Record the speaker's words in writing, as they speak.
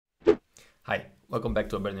Hi, welcome back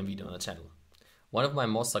to a brand new video on the channel. One of my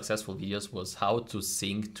most successful videos was how to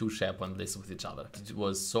sync two SharePoint lists with each other. It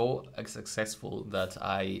was so successful that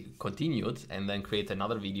I continued and then created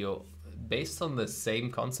another video based on the same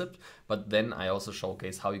concept, but then I also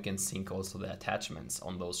showcase how you can sync also the attachments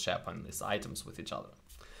on those SharePoint list items with each other.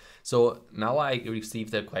 So now I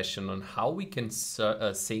received a question on how we can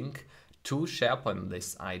sync two SharePoint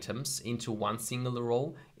list items into one single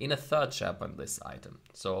row in a third SharePoint list item.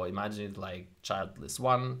 So imagine it like child list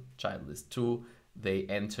 1, child list 2, they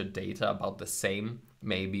enter data about the same,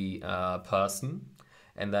 maybe person,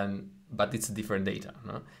 and then, but it's different data.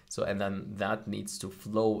 No? So, and then that needs to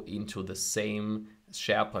flow into the same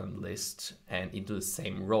SharePoint list and into the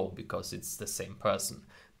same row because it's the same person.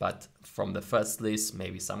 But from the first list,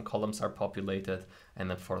 maybe some columns are populated, and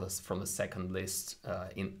then from the second list,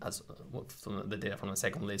 from the data from the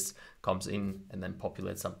second list comes in and then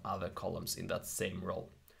populates some other columns in that same row.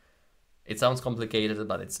 It sounds complicated,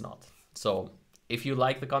 but it's not. So if you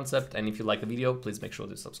like the concept and if you like the video, please make sure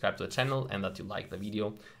to subscribe to the channel and that you like the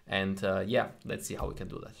video. And yeah, let's see how we can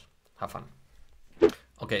do that. Have fun.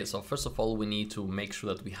 Okay, so first of all, we need to make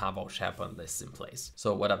sure that we have our SharePoint lists in place.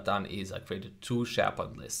 So what I've done is I created two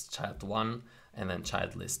SharePoint lists, child 1 and then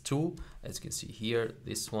child list 2. As you can see here,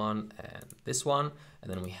 this one and this one.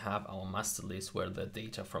 And then we have our master list where the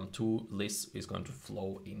data from two lists is going to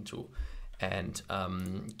flow into. And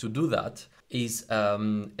to do that is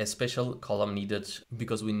a special column needed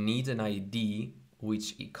because we need an ID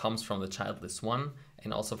which it comes from the child list 1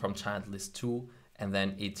 and also from child list 2, and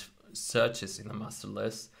then it searches in the master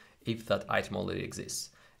list if that item already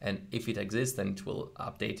exists. And if it exists, then it will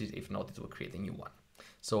update it. If not, it will create a new one.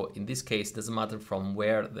 So in this case, it doesn't matter from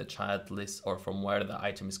where the child list or from where the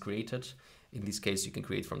item is created. In this case, you can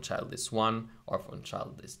create from child list 1 or from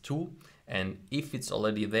child list 2. And if it's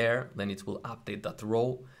already there, then it will update that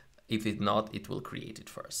row. If it's not, it will create it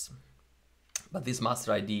first. But this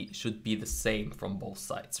master ID should be the same from both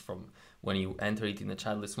sides, from when you enter it in the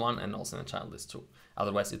child list 1 and also in the child list 2.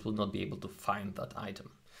 Otherwise, it will not be able to find that item.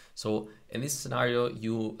 So in this scenario,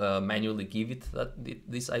 you manually give it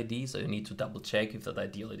this ID. So you need to double check if that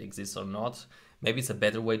ID already exists or not. Maybe it's a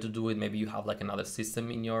better way to do it. Maybe you have like another system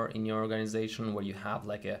in your organization where you have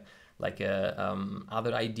like a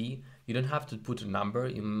other ID. You don't have to put a number.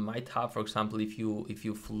 You might have, for example, if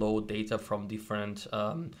you flow data from different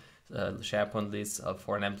SharePoint lists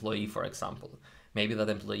for an employee, for example. Maybe that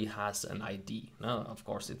employee has an ID. No, of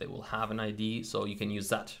course, they will have an ID, so you can use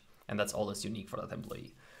that, and that's all that's unique for that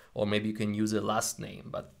employee. Or maybe you can use a last name,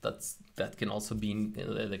 but that can also be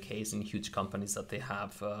the case in huge companies that they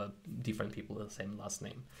have different people with the same last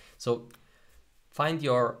name. So find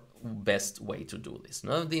your best way to do this.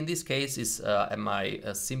 Now, in this case is my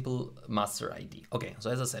simple master ID. Okay,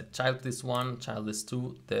 so as I said, child list 1, child list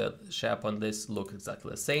 2, the SharePoint lists look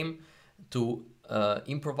exactly the same. To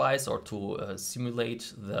improvise or to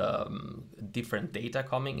simulate the different data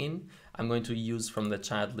coming in, I'm going to use from the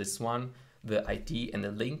child list 1 the ID and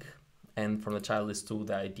the link, and from the child list 2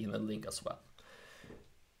 the ID and the link as well.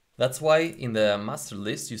 That's why in the master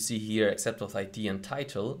list you see here except of ID and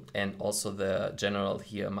title, and also the general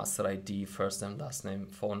here master ID, first name, last name,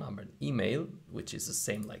 phone number, and email, which is the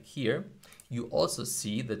same like here. You also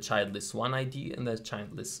see the child list 1 ID and the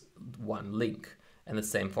child list 1 link, and the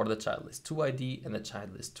same for the child list 2 ID and the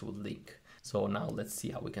child list 2 link. So now let's see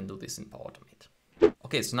how we can do this in Power Automate.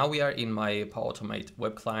 Okay, so now we are in my Power Automate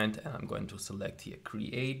web client, and I'm going to select here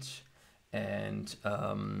create, and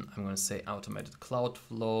I'm going to say automated cloud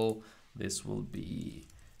flow. This will be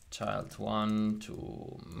child 1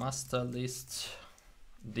 to master list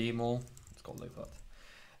demo. It's called like that.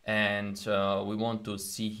 And we want to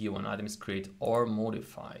see here when item is created or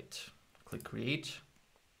modified. Click create.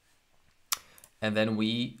 And then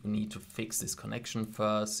we need to fix this connection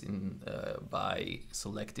first by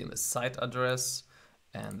selecting the site address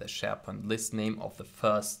and the SharePoint list name of the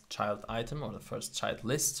first child item or the first child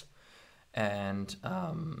list. And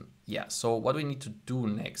yeah, so what we need to do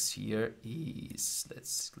next here is,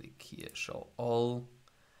 let's click here, show all.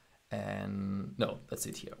 And no, that's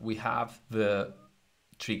it here. We have the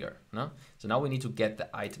trigger. No? So now we need to get the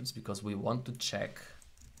items because we want to check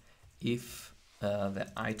if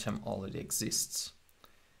the item already exists.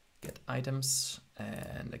 Get items,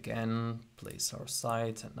 and again, place our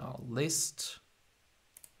site and our list.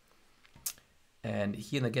 And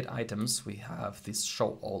here in the get items, we have this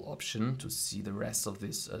show all option to see the rest of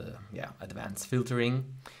this advanced filtering.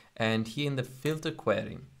 And here in the filter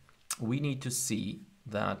query, we need to see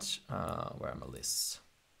that, where are my lists?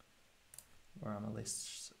 Where are my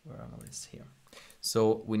lists? Where are my lists here?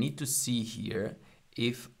 So we need to see here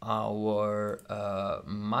if our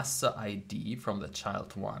master ID from the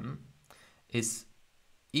child one is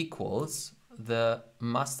equals the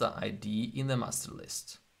master ID in the master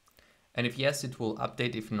list. And if yes, it will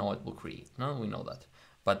update. If no, it will create. No, we know that.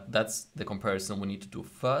 But that's the comparison we need to do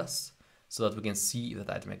first so that we can see if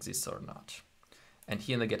that item exists or not. And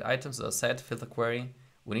here in the get items, as I said, filter query,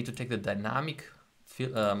 we need to take the dynamic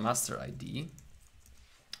master ID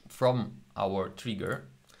from our trigger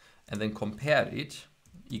and then compare it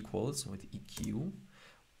equals with EQ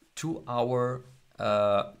to our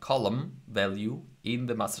column value in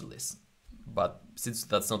the master list. But since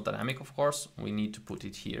that's not dynamic, of course, we need to put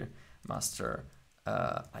it here, master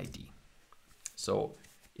ID. So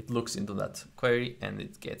it looks into that query and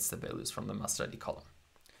it gets the values from the master ID column.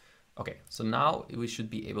 Okay, so now we should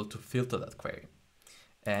be able to filter that query.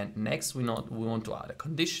 And next we want to add a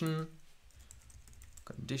condition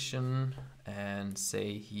and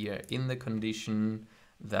say here in the condition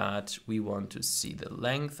that we want to see the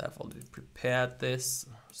length. I've already prepared this,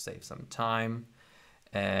 save some time.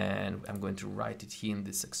 And I'm going to write it here in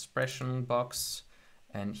this expression box.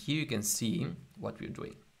 And here you can see what we're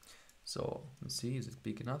doing. So let's see, is it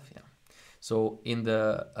big enough? Yeah. So in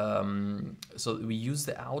the so we use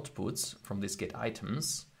the outputs from this get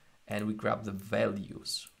items and we grab the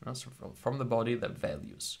values. So from the body, the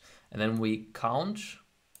values. And then we count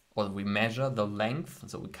or we measure the length.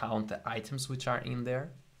 So we count the items which are in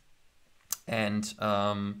there. And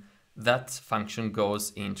that function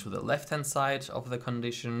goes into the left-hand side of the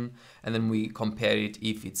condition, and then we compare it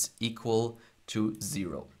if it's equal to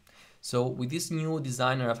 0. So with this new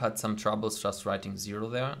designer, I've had some troubles just writing 0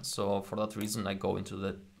 there. So for that reason, I go into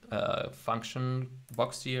the function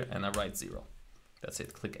box here and I write 0. That's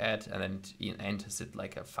it. Click add, and then it enters it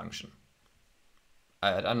like a function.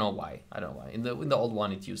 I don't know why. I don't know why. In the old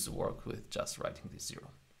one, it used to work with just writing this 0.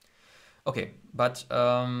 Okay, but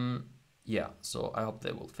yeah, so I hope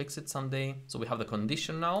they will fix it someday. So we have the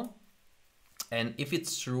condition now. And if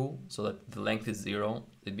it's true, so that the length is 0,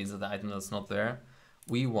 it means that the item that's not there,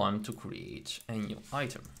 we want to create a new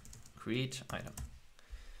item. Create item.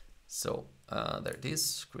 So there it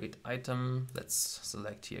is, create item. Let's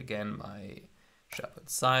select here again my shepherd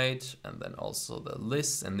site and then also the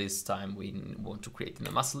list. And this time we want to create in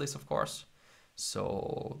the master list, of course.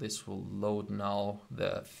 So this will load now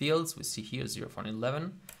the fields. We see here 0 for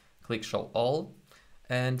 11. Click show all.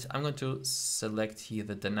 And I'm going to select here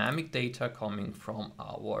the dynamic data coming from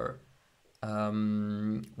our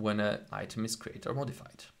when an item is created or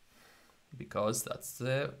modified, because that's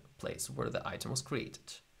the place where the item was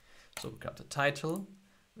created. So we grab the title,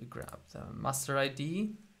 we grab the master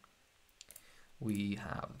ID, we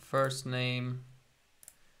have the first name,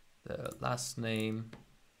 the last name,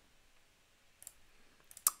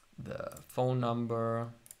 the phone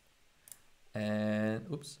number, and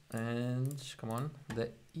come on, the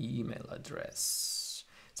email address.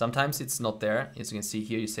 Sometimes it's not there. As you can see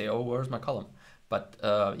here, you say, oh, where's my column? But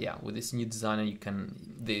yeah, with this new designer, you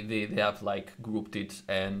can they have like grouped it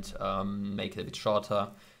and make it a bit shorter.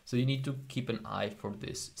 So you need to keep an eye for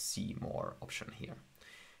this see more option here.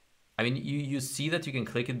 I mean, you see that you can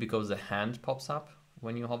click it because the hand pops up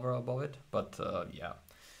when you hover above it. But yeah,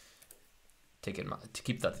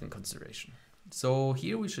 keep that in consideration. So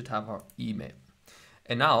here we should have our email.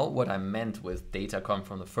 And now what I meant with data come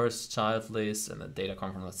from the first child list and the data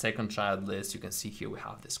come from the second child list, you can see here we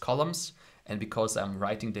have these columns. And because I'm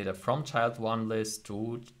writing data from child one list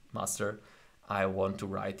to master, I want to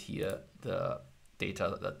write here the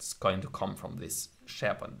data that's going to come from this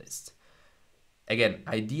SharePoint list. Again,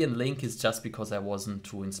 ID and link is just because I wasn't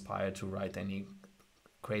too inspired to write any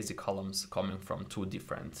crazy columns coming from two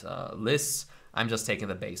different lists. I'm just taking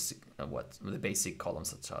the basic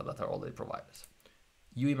columns that are already provided.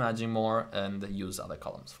 You imagine more and use other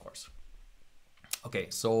columns, of course. Okay,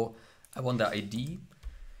 so I want the ID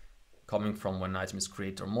coming from when an item is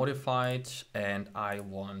created or modified, and I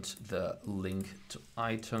want the link to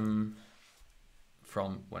item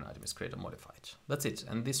from when item is created or modified. That's it.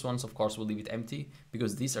 And these ones, of course, we'll leave it empty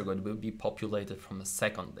because these are going to be populated from the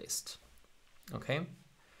second list. Okay.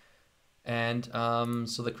 And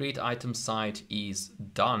so the create item side is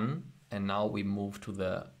done. And now we move to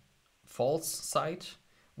the false side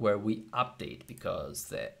where we update because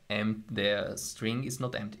the string is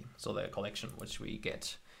not empty. So the collection which we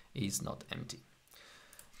get is not empty.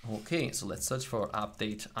 Okay, so let's search for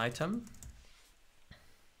update item.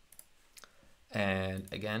 And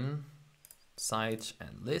again, site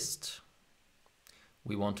and list.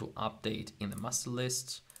 We want to update in the master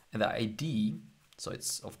list, and the ID. So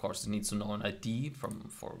it's, of course, it needs to know an ID for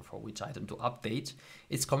which item to update.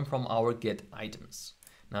 It's come from our get items.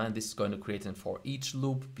 Now, this is going to create a for each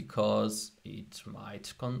loop because it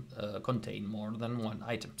might contain more than one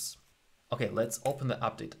items. Okay, let's open the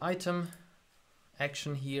update item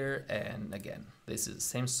action here, and again, this is the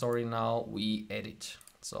same story. Now we edit.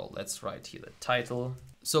 So let's write here the title.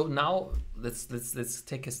 So now let's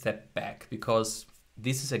take a step back, because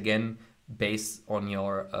this is again based on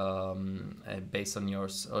your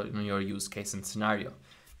use case and scenario.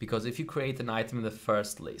 Because if you create an item in the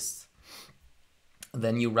first list,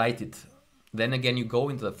 then you write it, then again you go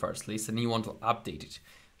into the first list and you want to update it.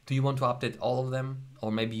 Do you want to update all of them,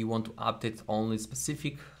 or maybe you want to update only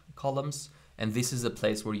specific columns? And this is the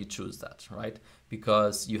place where you choose that, right?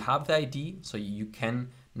 Because you have the ID, so you can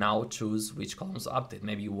now choose which columns to update.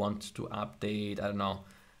 Maybe you want to update, I don't know,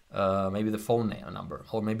 maybe the phone number,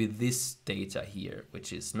 or maybe this data here,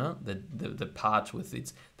 which is the part with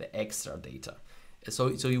the extra data. So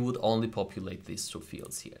you would only populate these two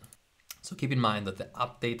fields here. So keep in mind that the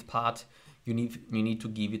update part, you need to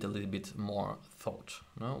give it a little bit more thought,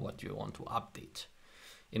 what you want to update.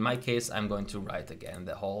 In my case, I'm going to write again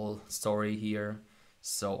the whole story here.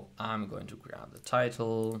 So I'm going to grab the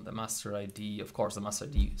title, the master ID. Of course, the master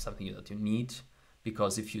ID is something that you need,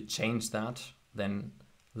 because if you change that, then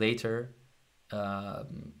later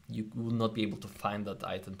you will not be able to find that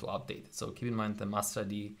item to update it. So keep in mind the master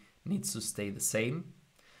ID needs to stay the same.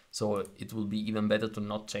 So it will be even better to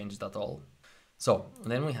not change that all. So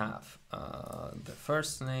then we have the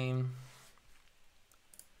first name,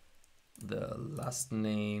 the last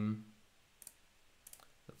name,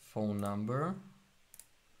 the phone number,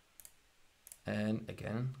 and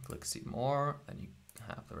again, click see more, and you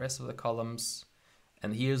have the rest of the columns.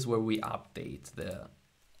 And here's where we update the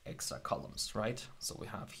extra columns, right? So we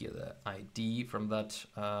have here the ID from that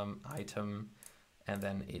item, and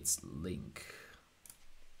then it's link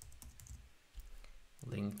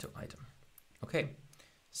to item. Okay,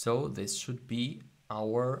 so this should be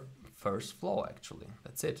our first flow actually.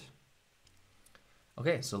 That's it.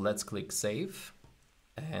 Okay, so let's click save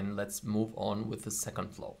and let's move on with the second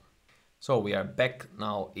flow. So we are back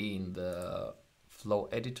now in the flow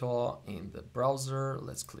editor in the browser.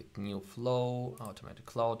 Let's click new flow, automatic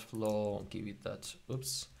cloud flow, give it that,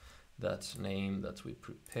 that name that we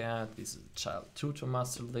prepared. This is child 2 to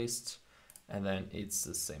master list. And then it's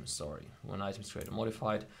the same story. When items created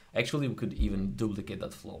modified. Actually, we could even duplicate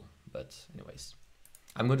that flow. But anyways,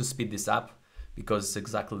 I'm going to speed this up because it's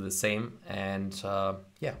exactly the same. And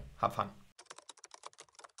yeah, have fun.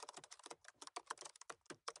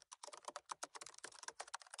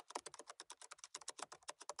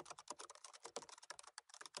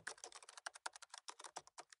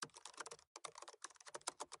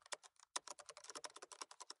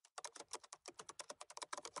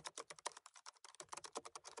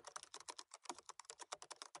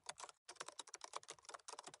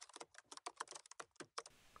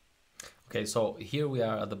 Okay, so here we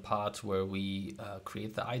are at the part where we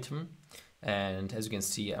create the item. And as you can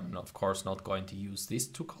see, I'm of course not going to use these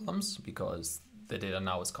two columns because the data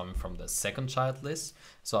now is coming from the second child list.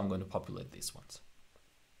 So I'm going to populate these ones.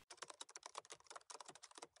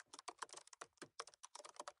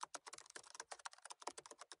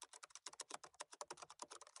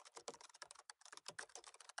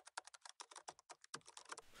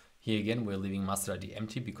 Here again, we're leaving master ID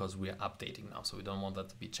empty because we are updating now, so we don't want that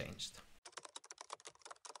to be changed.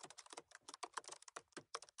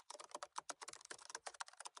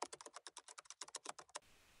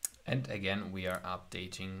 And again, we are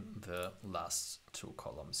updating the last two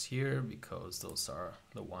columns here because those are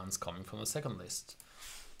the ones coming from the second list.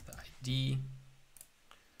 The ID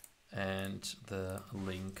and the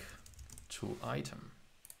link to item.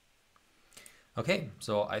 Okay,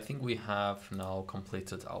 so I think we have now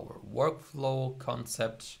completed our workflow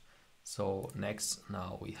concept. So next,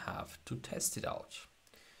 now we have to test it out.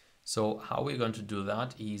 So how we're going to do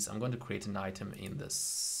that is I'm going to create an item in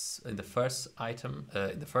the first item,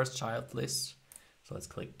 in the first child list. So let's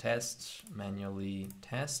click test, manually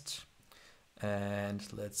test, and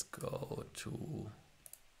let's go to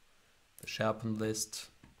the SharePoint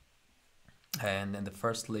list. And in the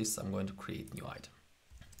first list, I'm going to create new item.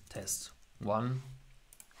 Test 1.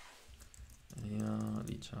 Yeah,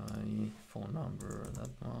 DHI, phone number, that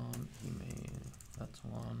one, email, that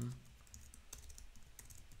one.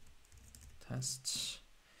 Test.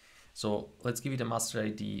 So let's give it a master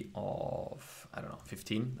ID of, I don't know,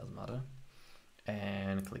 15, doesn't matter.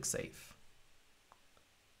 And click save.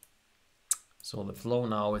 So the flow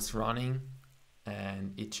now is running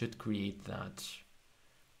and it should create that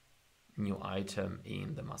new item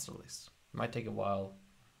in the master list. It might take a while,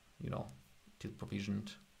 you know, till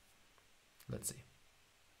provisioned. Let's see.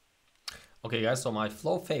 Okay guys, so my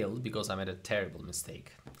flow failed because I made a terrible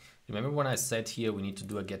mistake. Remember when I said here we need to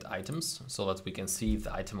do a get items so that we can see if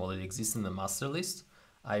the item already exists in the master list?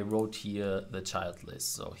 I wrote here the child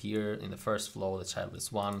list. So here in the first flow, the child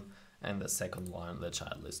list 1, and the second one, the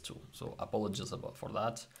child list 2. So apologies for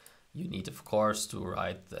that. You need, of course, to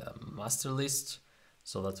write the master list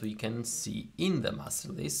so that we can see in the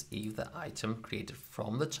master list if the item created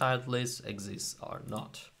from the child list exists or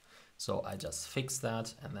not. So I just fixed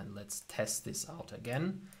that, and then let's test this out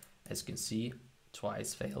again. As you can see,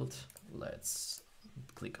 twice failed. Let's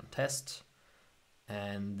click on test,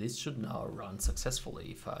 and this should now run successfully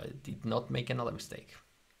if I did not make another mistake.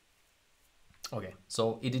 Okay,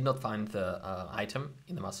 so it did not find the item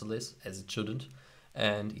in the master list, as it shouldn't,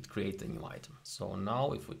 and it created a new item. So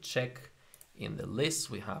now if we check in the list,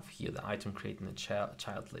 we have here the item created in the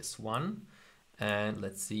child list 1. And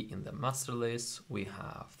let's see, in the master list, we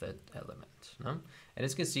have that element. No? And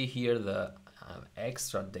as you can see here, the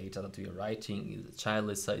extra data that we are writing is the child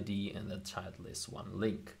list ID and the child list 1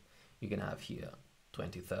 link. You can have here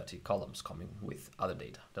 20, 30 columns coming with other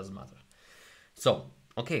data, doesn't matter. So,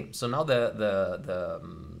 okay, so now the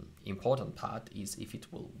important part is if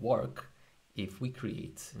it will work if we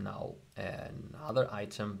create now another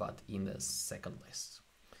item, but in the second list.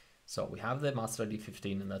 So we have the master ID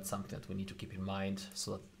 15, and that's something that we need to keep in mind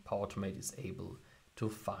so that Power Automate is able to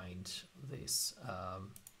find this,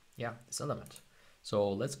 this element.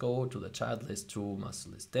 So let's go to the child list 2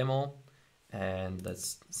 master list demo, and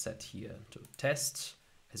let's set here to test.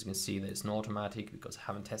 As you can see, there's no automatic because I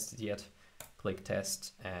haven't tested yet. Click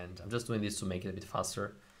test, and I'm just doing this to make it a bit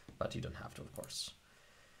faster, but you don't have to, of course.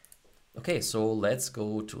 Okay, so let's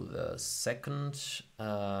go to the second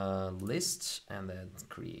list and then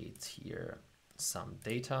create here some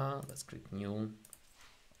data. Let's click new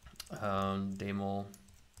demo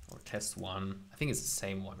or test 1. I think it's the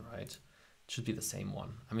same one, right? It should be the same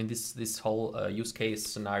one. I mean, this whole use case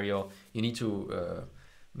scenario, you need to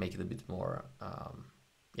make it a bit more,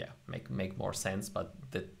 make more sense, but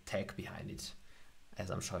the tech behind it, as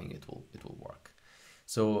I'm showing it will work.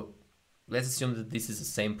 So let's assume that this is the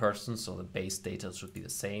same person, so the base data should be the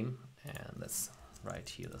same. And let's write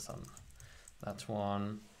here that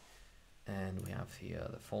one. And we have here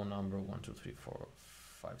the phone number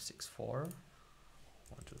 1234564.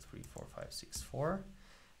 1234564.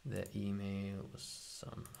 The email was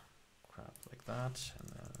some crap like that.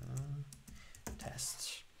 And then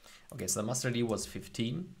test. Okay, so the master ID was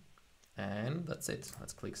 15. And that's it.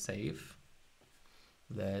 Let's click save.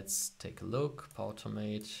 Let's take a look. Power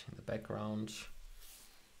Automate in the background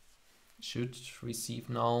should receive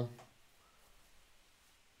now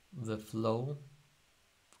the flow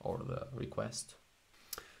or the request.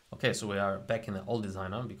 Okay, so we are back in the old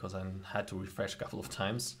designer because I had to refresh a couple of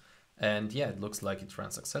times. And yeah, it looks like it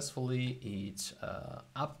ran successfully. It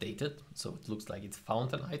updated, so it looks like it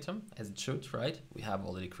found an item as it should, right? We have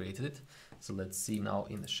already created it. So let's see now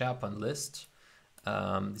in the SharePoint list.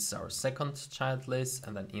 This is our second child list,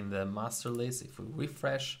 and then in the master list, if we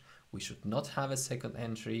refresh, we should not have a second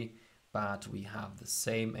entry, but we have the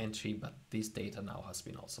same entry, but this data now has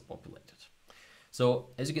been also populated.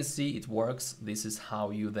 So as you can see, it works. This is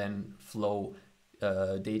how you then flow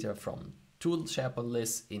data from 2 SharePoint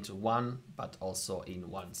lists into one, but also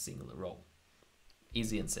in one single row.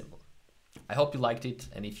 Easy and simple. I hope you liked it,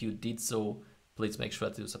 and if you did so, please make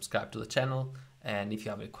sure to subscribe to the channel. And if you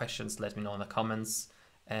have any questions, let me know in the comments.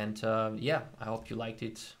 And yeah, I hope you liked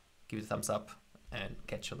it. Give it a thumbs up and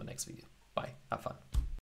catch you on the next video. Bye. Have fun.